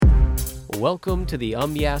Welcome to the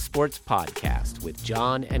Yeah Sports Podcast with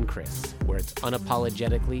John and Chris, where it's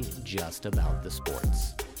unapologetically just about the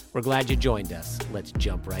sports. We're glad you joined us. Let's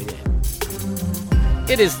jump right in.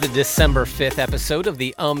 It is the December 5th episode of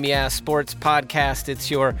the Yeah Sports Podcast. It's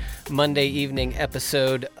your Monday evening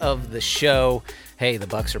episode of the show. Hey, the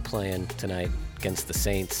Bucs are playing tonight against the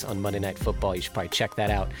Saints on Monday Night Football. You should probably check that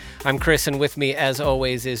out. I'm Chris, and with me, as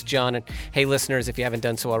always, is John. And hey, listeners, if you haven't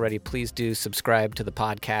done so already, please do subscribe to the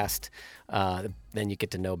podcast. Then you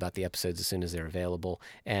get to know about the episodes as soon as they're available.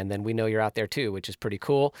 And then we know you're out there too, which is pretty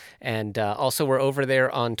cool. And also, we're over there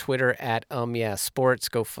on Twitter at Yeah Sports.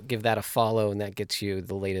 Go give that a follow, and that gets you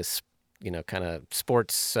the latest, kind of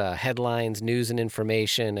sports headlines, news and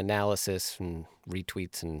information, analysis, and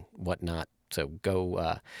retweets and whatnot. So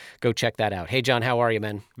go check that out. Hey, John, how are you,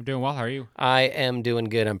 man? I'm doing well. How are you? I am doing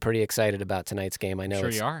good. I'm pretty excited about tonight's game. I know sure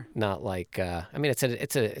it's you are. Not like it's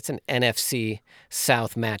an NFC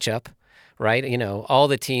South matchup, right? All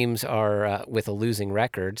the teams are with a losing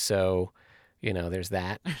record, so there's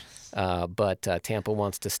that. But Tampa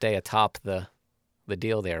wants to stay atop the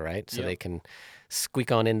deal there, right? So They can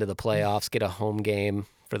squeak on into the playoffs, get a home game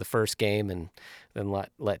for the first game, and then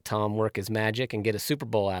let Tom work his magic and get a Super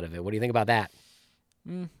Bowl out of it. What do you think about that?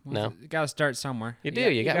 No? You got to start somewhere. You do.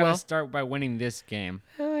 You got to start by winning this game.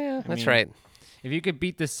 Oh, yeah, that's right. If you could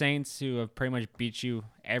beat the Saints, who have pretty much beat you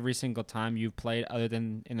every single time you've played, other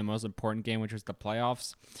than in the most important game, which was the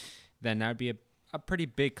playoffs, then that would be a pretty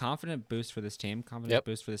big confidence boost for this team.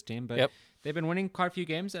 But they've been winning quite a few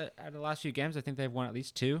games. Out of the last few games, I think they've won at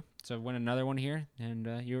least 2. So win another one here,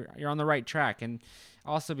 and you're on the right track. And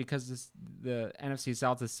also because the NFC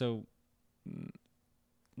South is so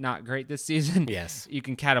not great this season, yes, you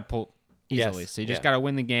can catapult easily. Yes. So you just got to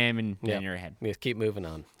win the game, and then you're ahead. Just keep moving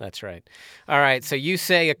on. That's right. All right, so you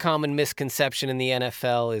say a common misconception in the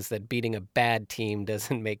NFL is that beating a bad team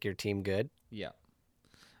doesn't make your team good? Yeah.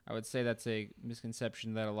 I would say that's a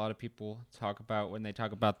misconception that a lot of people talk about when they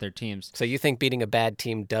talk about their teams. So you think beating a bad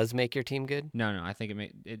team does make your team good? No. I think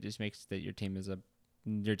it just makes that your team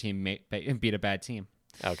beat a bad team.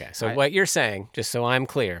 Okay. So what you're saying, just so I'm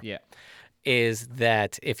clear, is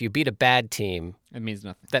that if you beat a bad team, it means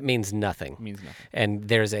nothing. That means nothing. It means nothing. And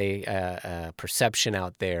there's a perception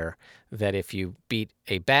out there that if you beat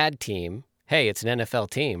a bad team, hey, it's an NFL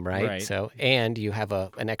team, right? So and you have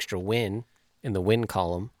an extra win in the win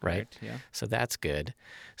column, right? Yeah. So that's good.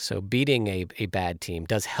 So beating a bad team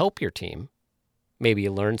does help your team. Maybe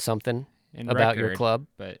you learn something about your club.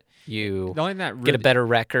 But you the only thing that really get a better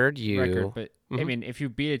record. But I mean, if you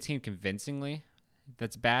beat a team convincingly,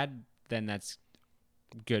 that's bad. Then that's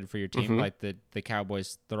good for your team. Like the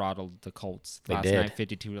Cowboys throttled the Colts last night,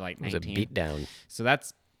 52-19. It was a beatdown. So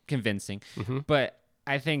that's convincing. But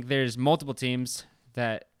I think there's multiple teams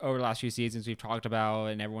that over the last few seasons we've talked about,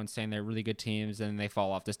 and everyone's saying they're really good teams, and they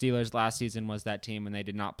fall off. The Steelers last season was that team, and they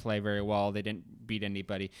did not play very well. They didn't beat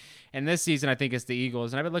anybody. And this season, I think it's the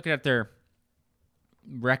Eagles. And I've been looking at their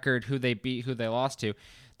record, who they beat, who they lost to.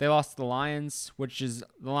 They lost to the Lions,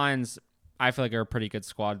 I feel like are a pretty good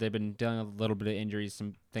squad. They've been dealing with a little bit of injuries,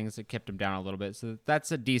 some things that kept them down a little bit. So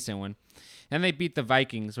that's a decent one. And they beat the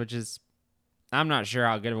Vikings, which is, I'm not sure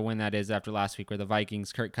how good of a win that is after last week, where the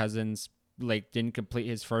Vikings, Kirk Cousins, didn't complete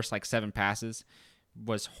his first 7 passes,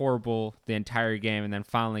 was horrible the entire game, and then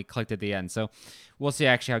finally clicked at the end. So we'll see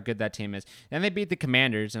actually how good that team is. Then they beat the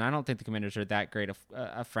Commanders, and I don't think the Commanders are that great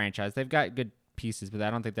a franchise. They've got good pieces, but I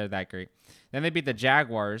don't think they're that great. Then they beat the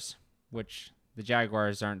Jaguars, which the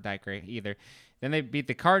Jaguars aren't that great either. Then they beat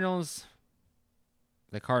the Cardinals.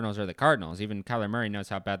 The Cardinals are the Cardinals. Even Kyler Murray knows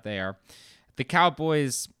how bad they are. The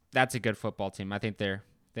Cowboys, that's a good football team. I think they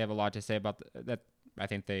have a lot to say about that. I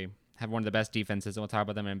think they have one of the best defenses, and we'll talk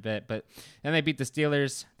about them in a bit. But then they beat the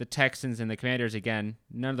Steelers, the Texans, and the Commanders again.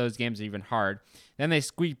 None of those games are even hard. Then they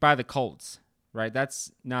squeaked by the Colts, right?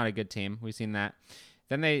 That's not a good team. We've seen that.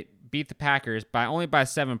 Then they beat the Packers only by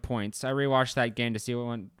 7 points. I rewatched that game to see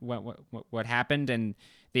what happened, and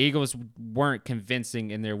the Eagles weren't convincing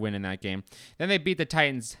in their win in that game. Then they beat the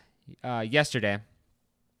Titans yesterday,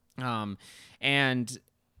 and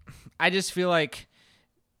I just feel like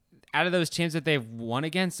out of those teams that they've won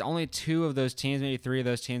against, only 2 of those teams, maybe 3 of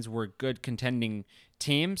those teams were good contending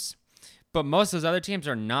teams. But most of those other teams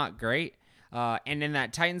are not great. And in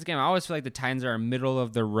that Titans game, I always feel like the Titans are a middle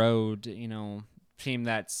of the road, team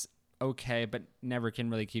that's okay, but never can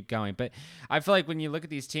really keep going. But I feel like when you look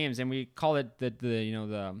at these teams, and we call it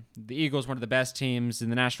the Eagles one of the best teams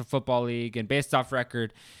in the National Football League, and based off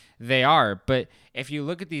record, they are. But if you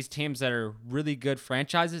look at these teams that are really good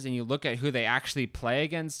franchises, and you look at who they actually play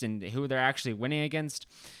against and who they're actually winning against,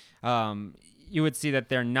 you would see that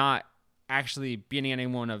they're not actually beating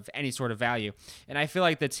anyone of any sort of value. And I feel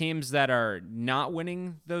like the teams that are not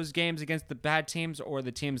winning those games against the bad teams, or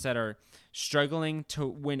the teams that are struggling to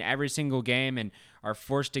win every single game and are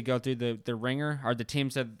forced to go through the ringer, are the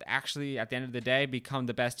teams that actually, at the end of the day, become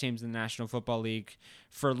the best teams in the National Football League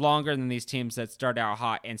for longer than these teams that start out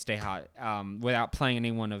hot and stay hot without playing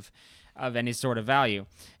anyone of any sort of value.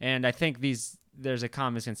 And I think there's a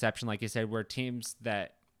common misconception, like you said, where teams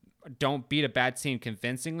that don't beat a bad team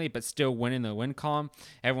convincingly but still win in the win column,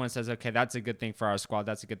 everyone says, okay, that's a good thing for our squad.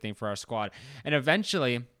 That's a good thing for our squad. And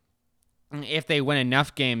eventually, if they win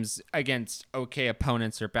enough games against okay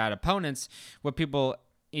opponents or bad opponents, what people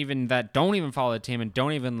even that don't even follow the team and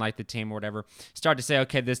don't even like the team or whatever start to say,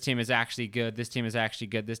 okay, this team is actually good. This team is actually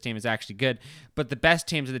good. This team is actually good. But the best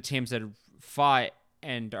teams are the teams that fought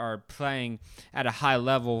and are playing at a high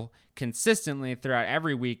level consistently throughout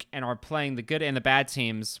every week and are playing the good and the bad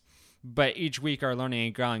teams, but each week are learning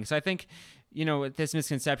and growing. So I think, this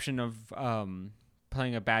misconception of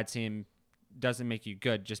playing a bad team doesn't make you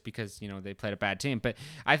good just because, they played a bad team. But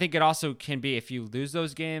I think it also can be, if you lose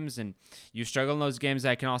those games and you struggle in those games,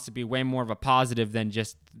 that can also be way more of a positive than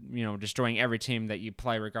just, destroying every team that you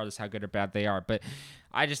play, regardless how good or bad they are. But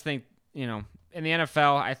I just think, in the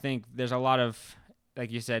NFL, I think there's a lot of, like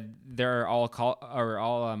you said, they're all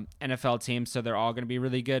NFL teams, so they're all going to be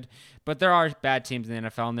really good. But there are bad teams in the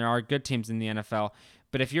NFL, and there are good teams in the NFL.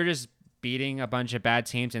 But if you're just beating a bunch of bad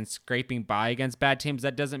teams and scraping by against bad teams,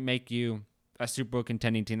 that doesn't make you a Super Bowl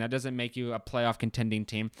contending team. That doesn't make you a playoff contending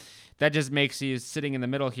team. That just makes you sitting in the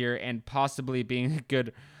middle here and possibly being a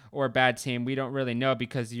good or a bad team. We don't really know,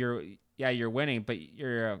 because you're winning, but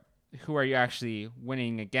who are you actually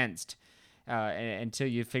winning against? Until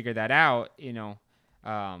you figure that out,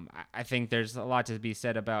 I think there's a lot to be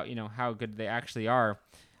said about, how good they actually are.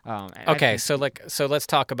 Okay, so let's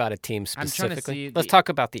talk about a team specifically. Let's talk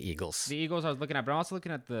about the Eagles. The Eagles I was looking at, but I'm also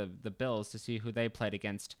looking at the Bills to see who they played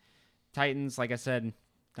against. Titans, like I said,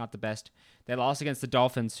 not the best. They lost against the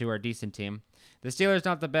Dolphins, who are a decent team. The Steelers,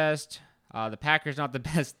 not the best. The Packers, not the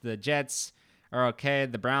best. The Jets are okay.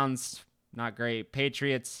 The Browns, not great.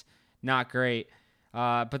 Patriots, not great.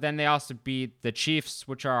 But then they also beat the Chiefs,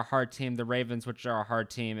 which are a hard team, the Ravens, which are a hard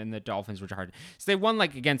team, and the Dolphins, which are hard. So they won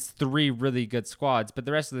against 3 really good squads, but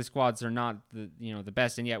the rest of the squads are not the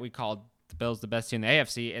best. And yet we called the Bills the best team in the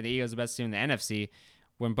AFC and the Eagles the best team in the NFC,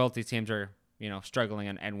 when both these teams are struggling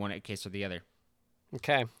and one case or the other.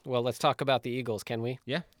 Okay, well, let's talk about the Eagles, can we?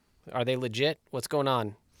 Yeah. Are they legit? What's going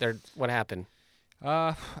on? What happened?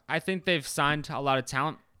 I think they've signed a lot of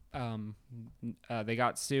talent. They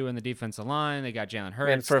got Sue in the defensive line. They got Jalen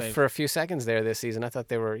Hurts. And for a few seconds there this season, I thought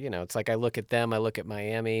they were, it's like I look at them, I look at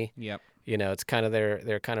Miami. Yep. It's kind of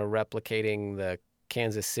they're kind of replicating the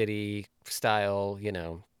Kansas City style.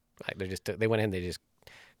 They went in, they just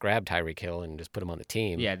grabbed Tyreek Hill and just put him on the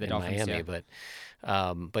team. Yeah, the Dolphins, Miami.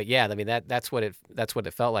 Yeah. But yeah, I mean that's what it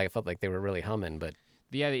felt like. It felt like they were really humming, but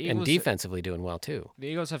the Eagles, and defensively doing well too. The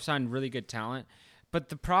Eagles have signed really good talent. But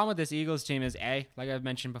the problem with this Eagles team is, like I've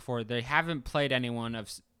mentioned before, they haven't played anyone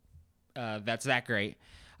that's that great.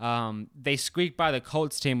 They squeaked by the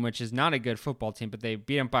Colts team, which is not a good football team, but they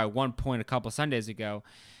beat them by 1 point a couple Sundays ago.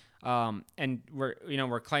 And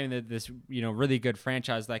we're claiming that this really good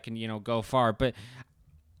franchise that can go far, but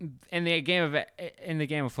in the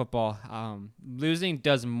game of football, losing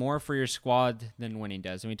does more for your squad than winning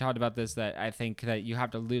does. And we talked about this, that I think that you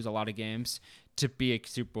have to lose a lot of games to be a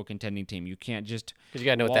Super Bowl contending team. You can't just you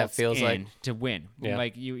gotta know what that feels like to win. Yeah.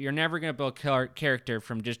 Like you're never gonna build character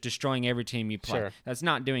from just destroying every team you play. Sure. That's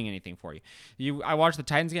not doing anything for you. I watched the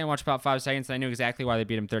Titans game. I watched about 5 seconds, and I knew exactly why they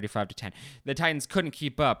beat them 35-10. The Titans couldn't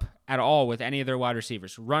keep up at all with any of their wide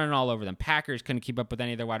receivers, running all over them. Packers couldn't keep up with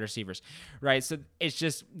any of their wide receivers, right? So it's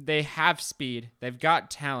just they have speed. They've got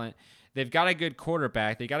talent. They've got a good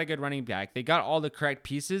quarterback. They got a good running back. They got all the correct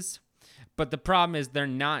pieces, but the problem is they're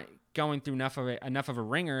not going through enough of a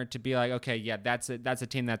ringer to be like, okay, yeah, that's a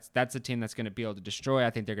team that's going to be able to destroy. I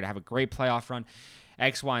think they're going to have a great playoff run,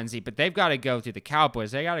 X, Y, and Z. But they've got to go through the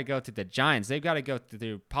Cowboys. They got to go through the Giants. They've got to go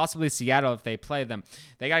through possibly Seattle if they play them.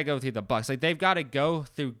 They got to go through the Bucs. Like they've got to go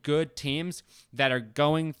through good teams that are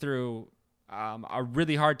going through a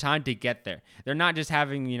really hard time to get there. They're not just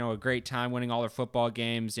having, a great time winning all their football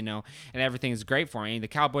games, and everything is great for them. The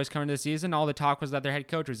Cowboys coming to the season, all the talk was that their head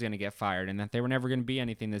coach was going to get fired and that they were never going to be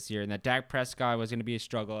anything this year and that Dak Prescott was going to be a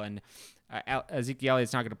struggle and Ezekiel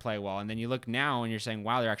Elliott's not going to play well. And then you look now and you're saying,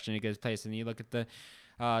 wow, they're actually in a good place. And you look at the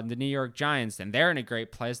New York Giants, and they're in a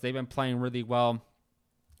great place. They've been playing really well.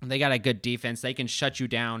 They got a good defense. They can shut you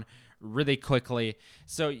down really quickly.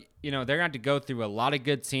 So, they're going to have to go through a lot of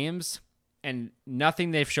good teams. And nothing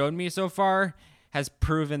they've showed me so far has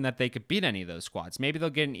proven that they could beat any of those squads. Maybe they'll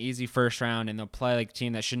get an easy first round and they'll play like a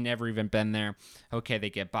team that should never even been there. Okay, they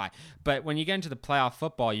get by. But when you get into the playoff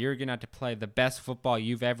football, you're going to have to play the best football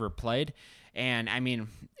you've ever played. And I mean,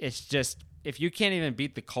 it's just, if you can't even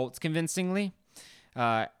beat the Colts convincingly,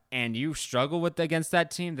 and you struggle against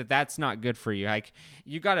that team, that's not good for you. Like,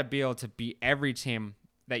 you got to be able to beat every team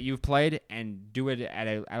that you've played and do it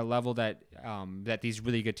at a level that these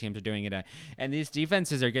really good teams are doing it at. And these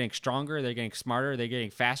defenses are getting stronger, they're getting smarter, they're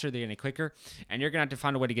getting faster, they're getting quicker, and you're gonna have to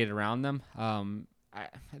find a way to get around them.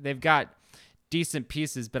 They've got decent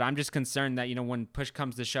pieces, but I'm just concerned that, when push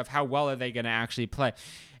comes to shove, how well are they going to actually play?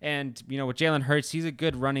 And, with Jalen Hurts, he's a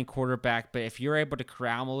good running quarterback, but if you're able to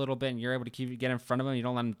corral him a little bit and you're able to get in front of him, you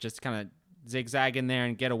don't let him just kind of zigzag in there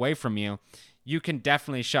and get away from you, you can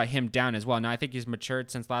definitely shut him down as well. Now, I think he's matured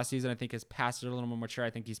since last season. I think his passes are a little more mature. I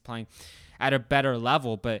think he's playing at a better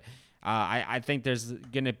level, but I think there's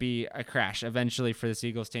going to be a crash eventually for this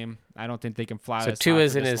Eagles team. I don't think they can fly. So Tua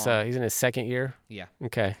is in his he's in his second year. Yeah.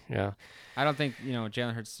 Okay. Yeah. I don't think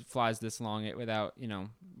Jalen Hurts flies this long without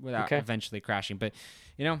eventually crashing. But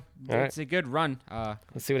it's a good run.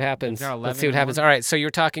 Let's see what happens. Let's see what happens. All right. So you're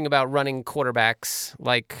talking about running quarterbacks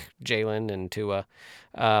like Jalen and Tua.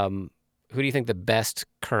 Who do you think the best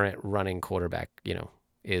current running quarterback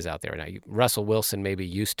is out there now? Russell Wilson maybe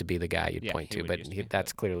used to be the guy you'd point to, but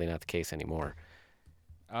that's clearly not the case anymore.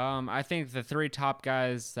 I think the three top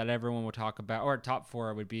guys that everyone will talk about, or top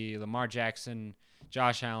four, would be Lamar Jackson,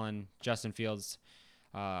 Josh Allen, Justin Fields,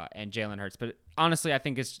 and Jalen Hurts. But honestly, I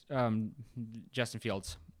think it's Justin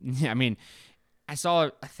Fields. I mean, I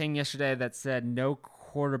saw a thing yesterday that said no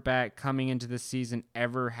quarterback coming into the season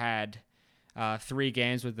ever had 3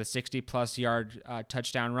 games with a 60-plus yard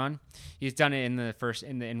touchdown run. He's done it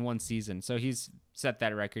in one season, so he's set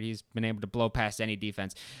that record. He's been able to blow past any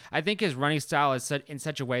defense. I think his running style is set in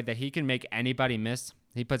such a way that he can make anybody miss.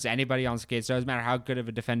 He puts anybody on skates. So it doesn't matter how good of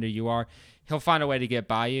a defender you are, he'll find a way to get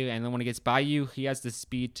by you. And then when he gets by you, he has the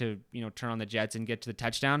speed to turn on the jets and get to the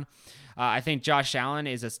touchdown. I think Josh Allen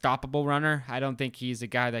is a stoppable runner. I don't think he's a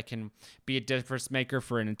guy that can be a difference maker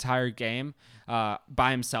for an entire game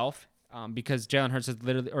by himself. Because Jalen Hurts has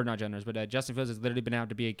literally, or not Jalen Hurts, but Justin Fields has literally been able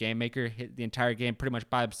to be a game maker, hit the entire game pretty much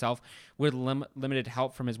by himself with limited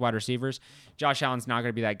help from his wide receivers. Josh Allen's not going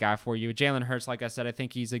to be that guy for you. Jalen Hurts, like I said, I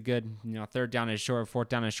think he's a good, third down and short, fourth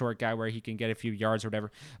down and short guy where he can get a few yards or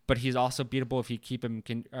whatever. But he's also beatable if you keep him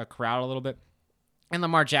corralled a little bit. And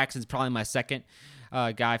Lamar Jackson's probably my second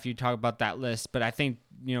guy if you talk about that list. But I think,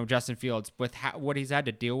 Justin Fields, with what he's had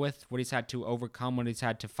to deal with, what he's had to overcome, what he's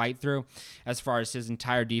had to fight through, as far as his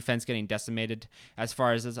entire defense getting decimated, as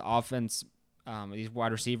far as his offense, these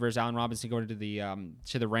wide receivers, Allen Robinson going to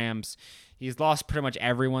the Rams. He's lost pretty much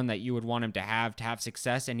everyone that you would want him to have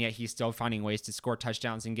success, and yet he's still finding ways to score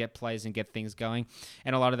touchdowns and get plays and get things going.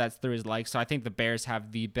 And a lot of that's through his legs. So I think the Bears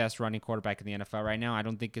have the best running quarterback in the NFL right now. I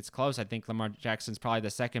don't think it's close. I think Lamar Jackson's probably the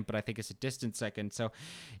second, but I think it's a distant second. So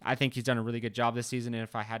I think he's done a really good job this season. And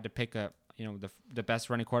if I had to pick the best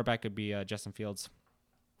running quarterback, it'd be Justin Fields.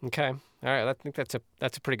 Okay. All right. I think that's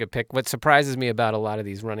a pretty good pick. What surprises me about a lot of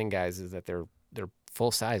these running guys is that they're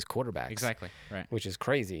full-size quarterbacks. Exactly, right. Which is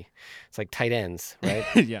crazy. It's like tight ends, right?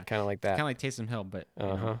 Yeah. Kind of like that. Kind of like Taysom Hill, but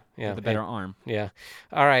yeah, with a better arm. Yeah.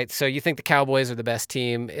 All right, so you think the Cowboys are the best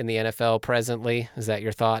team in the NFL presently? Is that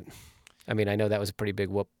your thought? I mean, I know that was a pretty big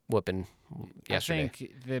whooping yesterday. I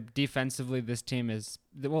think defensively this team is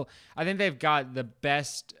 – well, I think they've got the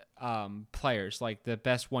best players, like the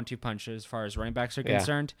best 1-2 punch as far as running backs are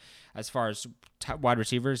concerned. As far as wide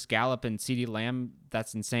receivers, Gallup and CeeDee Lamb,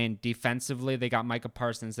 that's insane. Defensively, they got Micah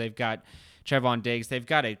Parsons. They've got Trevon Diggs. They've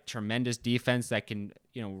got a tremendous defense that can,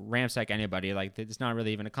 ramsack anybody. Like, it's not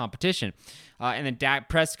really even a competition. And then Dak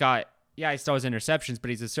Prescott, he still has interceptions, but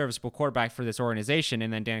he's a serviceable quarterback for this organization.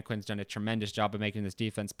 And then Dan Quinn's done a tremendous job of making this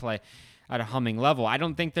defense play at a humming level. I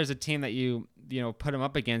don't think there's a team that you put them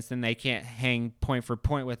up against and they can't hang point for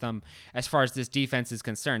point with them as far as this defense is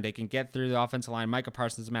concerned. They can get through the offensive line. Micah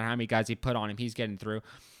Parsons, no matter how many guys he put on him, he's getting through.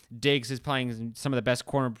 Diggs is playing some of the best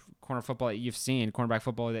corner football that you've seen, cornerback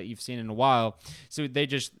football that you've seen in a while. So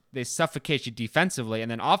they suffocate you defensively,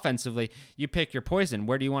 and then offensively, you pick your poison.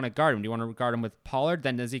 Where do you want to guard him? Do you want to guard him with Pollard?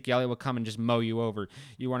 Then Ezekiel Elliott will come and just mow you over.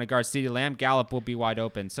 You want to guard CeeDee Lamb? Gallup will be wide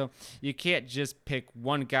open. So you can't just pick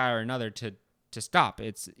one guy or another to stop.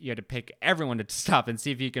 You have to pick everyone to stop and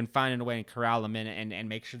see if you can find a way and corral them in and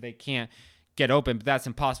make sure they can't get open. But that's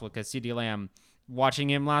impossible because CeeDee Lamb, watching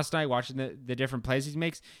him last night, watching the different plays he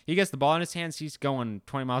makes, he gets the ball in his hands, he's going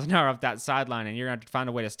 20 miles an hour off that sideline, and you're going to have to find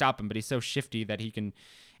a way to stop him, but he's so shifty that he can,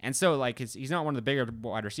 and so, like, he's not one of the bigger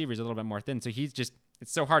wide receivers, a little bit more thin, so it's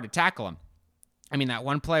so hard to tackle him. I mean, that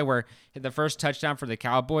one play where the first touchdown for the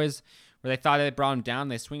Cowboys, where they thought they brought him down,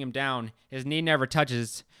 they swing him down, his knee never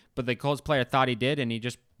touches, but the Colts player thought he did, and he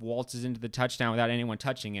just waltzes into the touchdown without anyone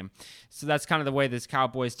touching him. So that's kind of the way this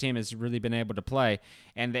Cowboys team has really been able to play.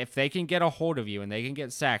 And if they can get a hold of you, and they can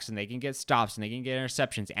get sacks, and they can get stops, and they can get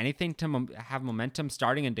interceptions, anything to have momentum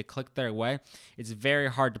starting and to click their way, it's very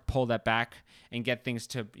hard to pull that back and get things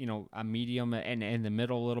to, a medium and in the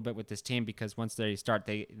middle a little bit with this team, because once they start,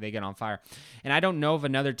 they get on fire. And I don't know of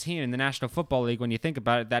another team in the National Football League, when you think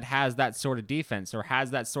about it, that has that sort of defense or has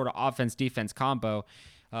that sort of offense-defense combo.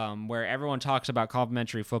 Where everyone talks about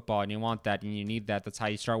complementary football, and you want that and you need that. That's how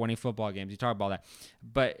you start winning football games. You talk about that.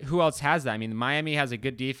 But who else has that? I mean, Miami has a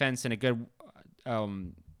good defense and a good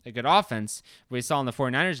offense. We saw in the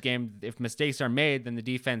 49ers game, if mistakes are made, then the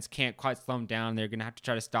defense can't quite slow them down. They're going to have to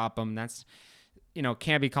try to stop them. That's,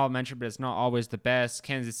 can be complementary, but it's not always the best.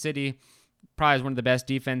 Kansas City probably is one of the best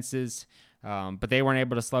defenses, but they weren't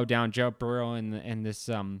able to slow down Joe Burrow in this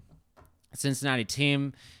Cincinnati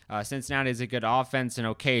team. Cincinnati is a good offense and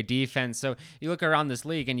okay defense. So you look around this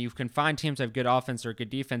league and you can find teams that have good offense or good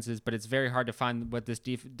defenses, but it's very hard to find what this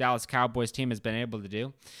Dallas Cowboys team has been able to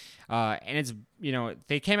do. And it's,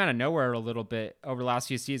 they came out of nowhere a little bit over the last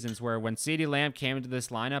few seasons, where when CeeDee Lamb came into this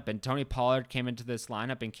lineup and Tony Pollard came into this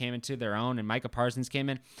lineup and came into their own, and Micah Parsons came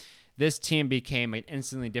in, this team became an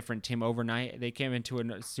instantly different team overnight. They came into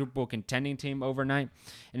a Super Bowl contending team overnight.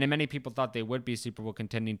 And then many people thought they would be a Super Bowl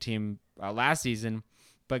contending team last season,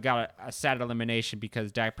 but got a sad elimination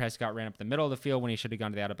because Dak Prescott ran up the middle of the field when he should have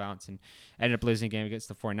gone to the out of bounds and ended up losing the game against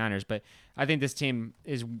the 49ers. But I think this team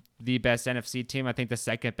is the best NFC team. I think the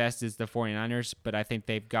second best is the 49ers, but I think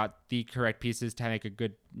they've got the correct pieces to make a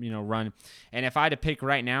good, run. And if I had to pick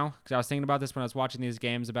right now, because I was thinking about this when I was watching these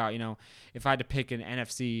games about, if I had to pick an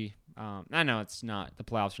NFC, I know it's not the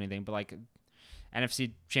playoffs or anything, but like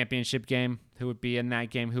NFC championship game, who would be in that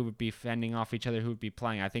game, who would be fending off each other, who would be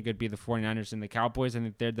playing. I think it would be the 49ers and the Cowboys. I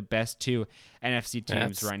think they're the best two NFC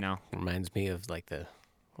teams right now. Reminds me of like the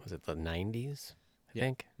 90s, I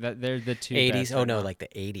think? They're the two 80s. Oh, no, like the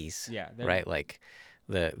 80s. Yeah. Right, like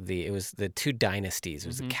it was the two dynasties. It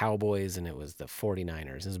was the Cowboys and it was the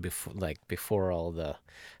 49ers. This was before all the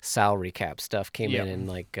salary cap stuff came in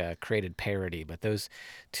and created parity. But those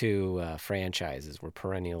two franchises were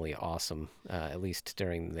perennially awesome, at least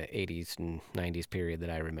during the 80s and 90s period that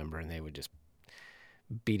I remember, and they would just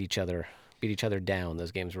beat each other down.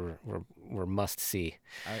 Those games were must see.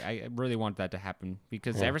 I really want that to happen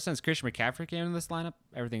because ever since Christian McCaffrey came in this lineup,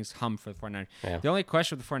 everything's hummed for the 49ers. Yeah. The only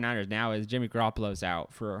question with the 49ers now is Jimmy Garoppolo's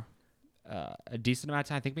out for a decent amount of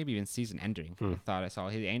time. I think maybe even season ending. I saw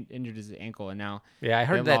he injured his ankle, and now I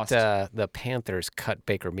heard that the Panthers cut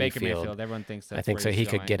Baker Mayfield. Everyone thinks that's I think so. He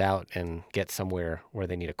could get out and get somewhere where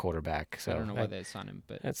they need a quarterback. So I don't know why they signed him,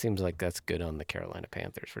 but that seems like that's good on the Carolina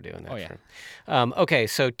Panthers for doing that. Oh yeah. Okay,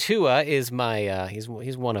 so Tua is my he's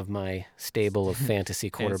one of my stable of fantasy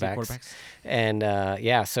quarterbacks. And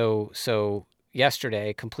so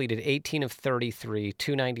yesterday completed 18 of 33,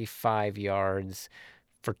 295 yards.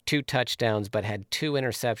 For 2 touchdowns, but had 2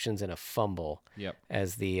 interceptions and a fumble. Yep.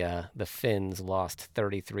 As the Finns lost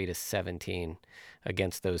 33-17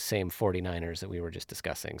 against those same 49ers that we were just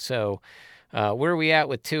discussing. So, where are we at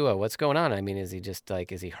with Tua? What's going on? I mean, is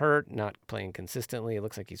he hurt, not playing consistently? It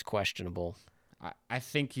looks like he's questionable. I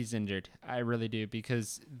think he's injured. I really do,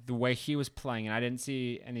 because the way he was playing, and I didn't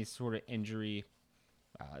see any sort of injury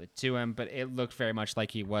to him, but it looked very much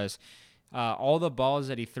like he was. All the balls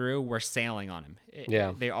that he threw were sailing on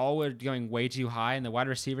him. They all were going way too high, and the wide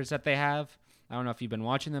receivers that they have, I don't know if you've been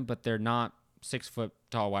watching them, but they're not 6 foot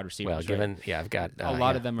tall wide receivers. Well, I've got a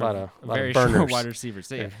lot of them are very short wide receivers.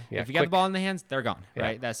 So if you got the ball in the hands, they're gone.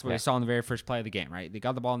 Right, that's what we saw in the very first play of the game. Right, they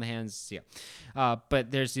got the ball in the hands.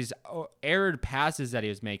 But there's these errored passes that he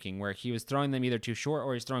was making where he was throwing them either too short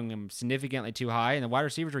or he's throwing them significantly too high, and the wide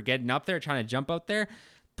receivers were getting up there trying to jump out there,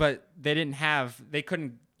 but they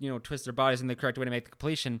couldn't twist their bodies in the correct way to make the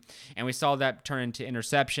completion. And we saw that turn into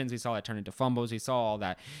interceptions. We saw that turn into fumbles. We saw all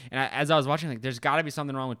that. And as I was watching, there's got to be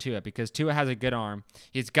something wrong with Tua, because Tua has a good arm.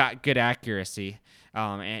 He's got good accuracy.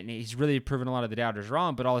 And he's really proven a lot of the doubters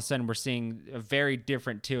wrong. But all of a sudden, we're seeing a very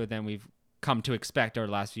different Tua than we've come to expect over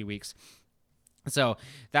the last few weeks. So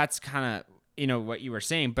that's kind of, what you were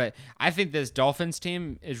saying. But I think this Dolphins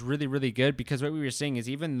team is really, really good, because what we were saying is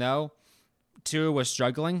even though Tua was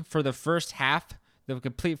struggling for the first half, the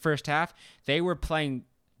complete first half, they were playing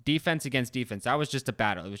defense against defense. That was just a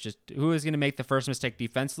battle. It was just who was going to make the first mistake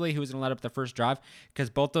defensively, who was going to let up the first drive, because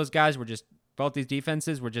both these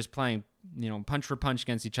defenses were just playing, punch for punch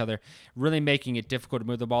against each other, really making it difficult to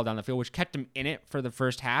move the ball down the field, which kept them in it for the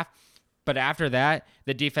first half. But after that,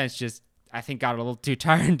 the defense just I think, got a little too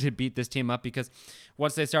tired to beat this team up, because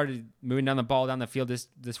once they started moving down the ball down the field, this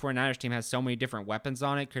 49ers team has so many different weapons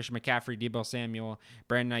on it. Christian McCaffrey, Deebo Samuel,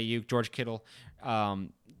 Brandon Ayuk, George Kittle,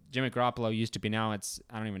 Jimmy Garoppolo used to be, now it's,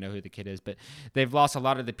 I don't even know who the kid is, but they've lost a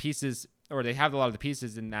lot of the pieces, or they have a lot of the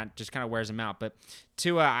pieces, and that just kind of wears them out. But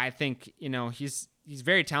Tua, I think, he's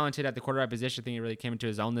very talented at the quarterback position. I think he really came into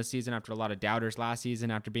his own this season after a lot of doubters last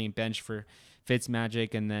season, after being benched for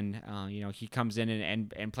Fitzmagic, and then he comes in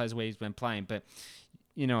and plays the way he's been playing. But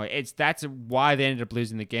that's why they ended up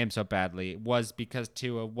losing the game so badly, was because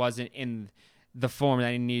Tua wasn't in the form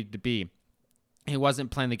that he needed to be. He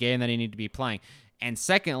wasn't playing the game that he needed to be playing. And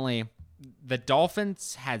secondly, the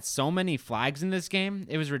Dolphins had so many flags in this game.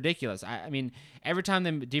 It was ridiculous. I mean, every time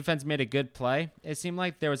the defense made a good play, it seemed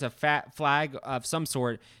like there was a fat flag of some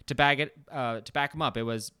sort to back them up. It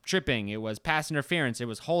was tripping. It was pass interference. It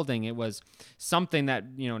was holding. It was something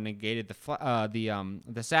that negated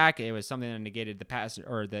the sack. It was something that negated the pass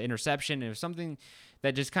or the interception. It was something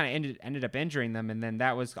that just kind of ended up injuring them. And then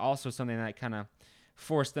that was also something that kind of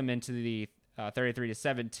forced them into the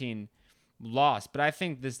 33-17 loss. But I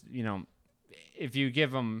think this, if you give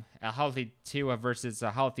them a healthy Tua versus a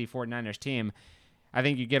healthy 49ers team, I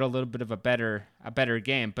think you get a little bit of a better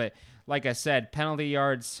game. But like I said, penalty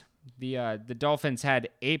yards, the Dolphins had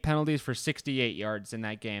 8 penalties for 68 yards in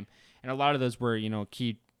that game, and a lot of those were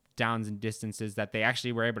key downs and distances that they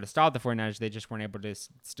actually were able to stop the 49ers. They just weren't able to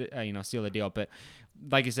seal the deal. But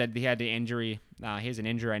like you said, he had the injury. He has an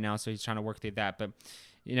injury right now, so he's trying to work through that. But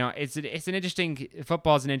it's an interesting,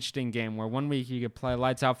 football is an interesting game where one week you could play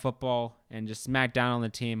lights out football and just smack down on the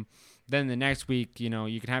team. Then the next week, you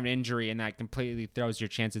can have an injury and that completely throws your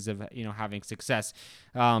chances of, having success.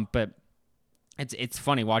 But it's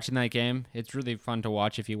funny watching that game. It's really fun to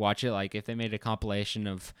watch if you watch it. Like if they made a compilation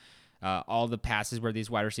of all the passes where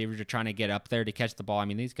these wide receivers are trying to get up there to catch the ball. I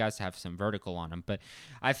mean, these guys have some vertical on them, but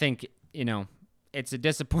I think, it's a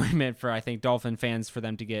disappointment for, I think, Dolphin fans for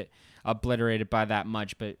them to get obliterated by that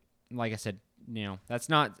much. But like I said, that's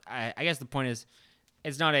not, I guess the point is,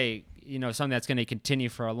 it's not a, something that's going to continue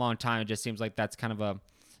for a long time. It just seems like that's kind of a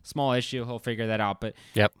small issue. He'll figure that out. But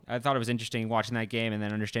yep. I thought it was interesting watching that game and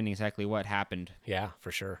then understanding exactly what happened. Yeah,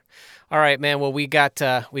 for sure. All right, man. Well, we got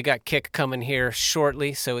kick coming here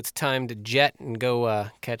shortly, so it's time to jet and go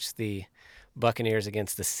catch the Buccaneers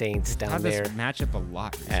against the Saints down there. This matchup a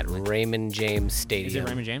lot at Raymond James Stadium. Is it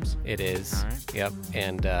Raymond James? It is. All right. Yep.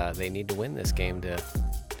 And they need to win this game to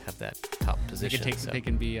have that top position. They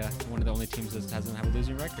can be one of the only teams that doesn't have a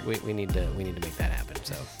losing record. We need to make that happen.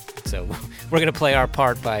 So we're gonna play our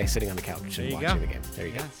part by sitting on the couch and watching the game. There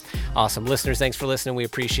you go. Awesome, listeners. Thanks for listening. We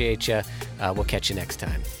appreciate you. We'll catch you next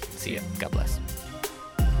time. See ya. God bless.